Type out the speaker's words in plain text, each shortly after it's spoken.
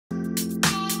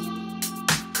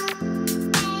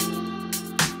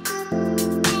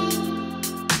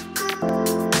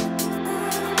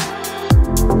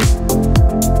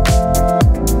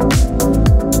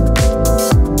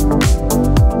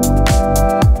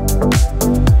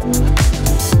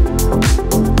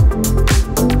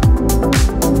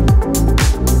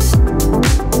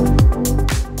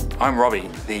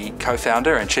the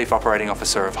co-founder and chief operating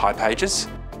officer of hipages.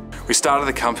 We started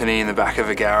the company in the back of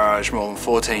a garage more than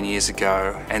 14 years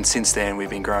ago, and since then we've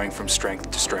been growing from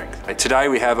strength to strength. Today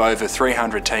we have over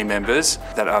 300 team members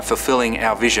that are fulfilling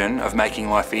our vision of making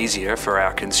life easier for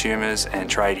our consumers and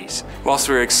tradies. Whilst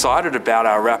we're excited about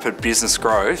our rapid business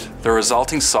growth, the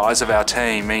resulting size of our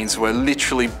team means we're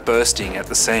literally bursting at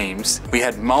the seams. We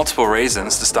had multiple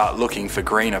reasons to start looking for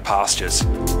greener pastures.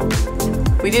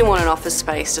 We didn't want an office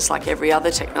space just like every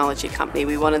other technology company.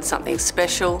 We wanted something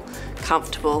special,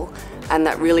 comfortable, and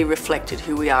that really reflected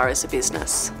who we are as a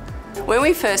business. When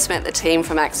we first met the team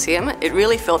from Axiom, it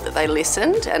really felt that they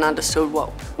listened and understood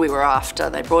what we were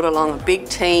after. They brought along a big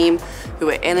team who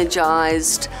were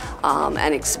energised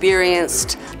and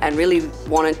experienced and really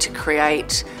wanted to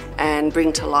create and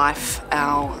bring to life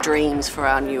our dreams for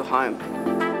our new home.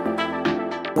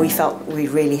 We felt we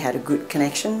really had a good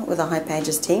connection with the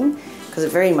hipages team because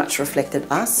it very much reflected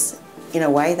us in a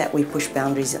way that we push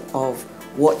boundaries of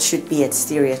what should be a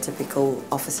stereotypical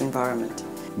office environment.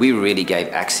 We really gave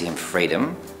Axiom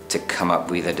freedom to come up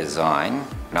with a design,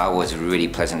 and I was really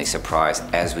pleasantly surprised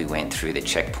as we went through the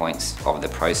checkpoints of the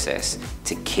process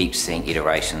to keep seeing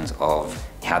iterations of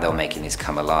how they were making this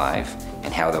come alive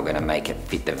and how they were going to make it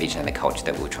fit the vision and the culture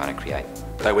that we were trying to create.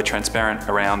 They were transparent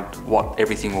around what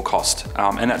everything will cost,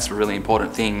 and that's a really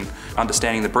important thing,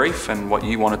 understanding the brief and what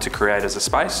you wanted to create as a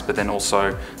space, but then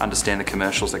also understand the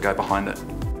commercials that go behind it.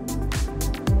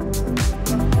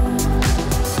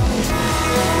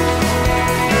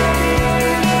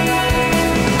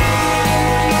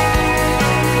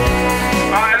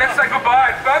 Alright, let's say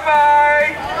goodbye.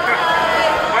 Bye-bye!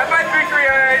 Bye-bye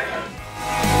 338!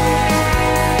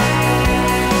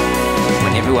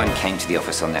 Everyone came to the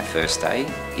office on that first day,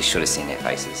 you should have seen their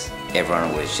faces.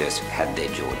 Everyone was just had their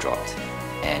jaw dropped,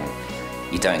 and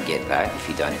you don't get that if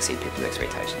you don't exceed people's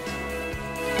expectations.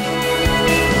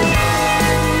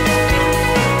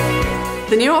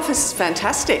 The new office is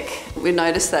fantastic. We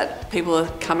noticed that people are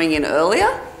coming in earlier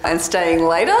and staying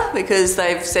later because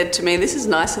they've said to me, this is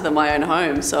nicer than my own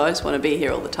home, so I just want to be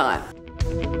here all the time.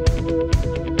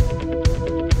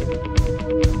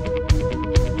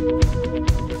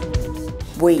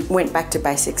 We went back to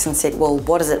basics and said, well,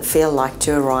 what does it feel like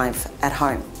to arrive at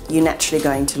home? You're naturally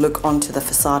going to look onto the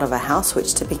facade of a house,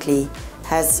 which typically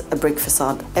has a brick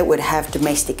facade. It would have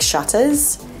domestic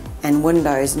shutters and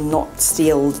windows, not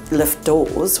steel lift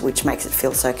doors, which makes it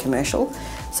feel so commercial.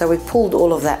 So we pulled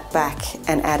all of that back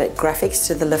and added graphics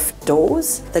to the lift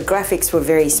doors. The graphics were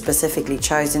very specifically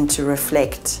chosen to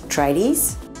reflect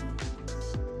tradies.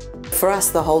 For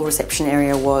us, the whole reception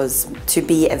area was to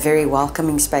be a very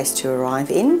welcoming space to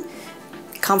arrive in.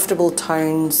 Comfortable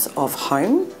tones of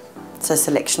home, so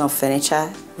selection of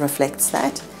furniture reflects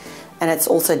that. And it's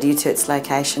also due to its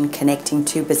location connecting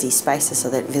two busy spaces so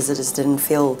that visitors didn't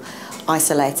feel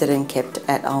isolated and kept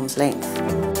at arm's length.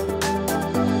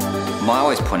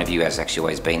 My point of view has actually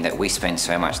always been that we spend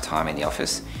so much time in the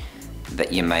office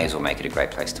that you may as well make it a great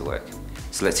place to work.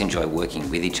 So let's enjoy working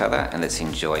with each other and let's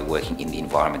enjoy working in the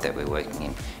environment that we're working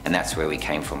in. And that's where we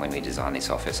came from when we designed this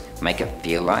office. Make it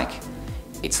feel like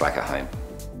it's like a home.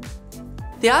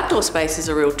 The outdoor space is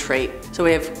a real treat. So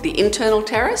we have the internal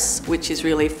terrace, which is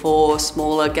really for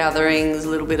smaller gatherings, a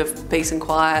little bit of peace and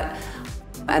quiet.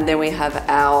 And then we have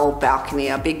our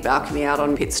balcony, our big balcony out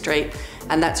on Pitt Street.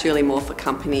 And that's really more for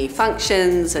company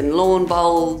functions and lawn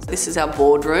bowls. This is our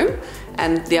boardroom.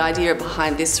 And the idea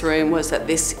behind this room was that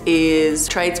this is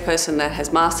a tradesperson that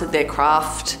has mastered their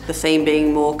craft, the theme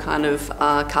being more kind of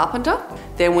carpenter.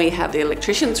 Then we have the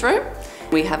electrician's room.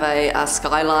 We have a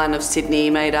skyline of Sydney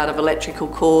made out of electrical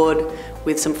cord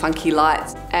with some funky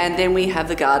lights. And then we have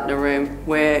the gardener room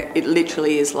where it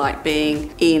literally is like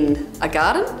being in a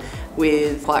garden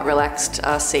with quite relaxed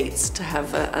seats to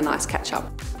have a nice catch up.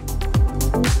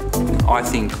 I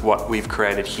think what we've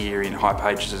created here in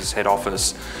hipages' head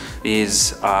office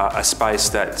is a space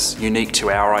that's unique to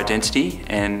our identity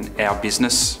and our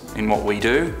business in what we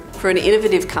do. For an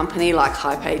innovative company like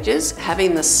hipages,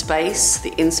 having the space,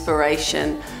 the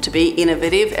inspiration to be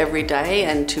innovative every day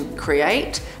and to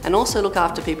create and also look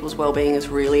after people's well-being is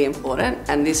really important,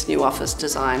 and this new office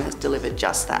design has delivered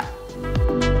just that.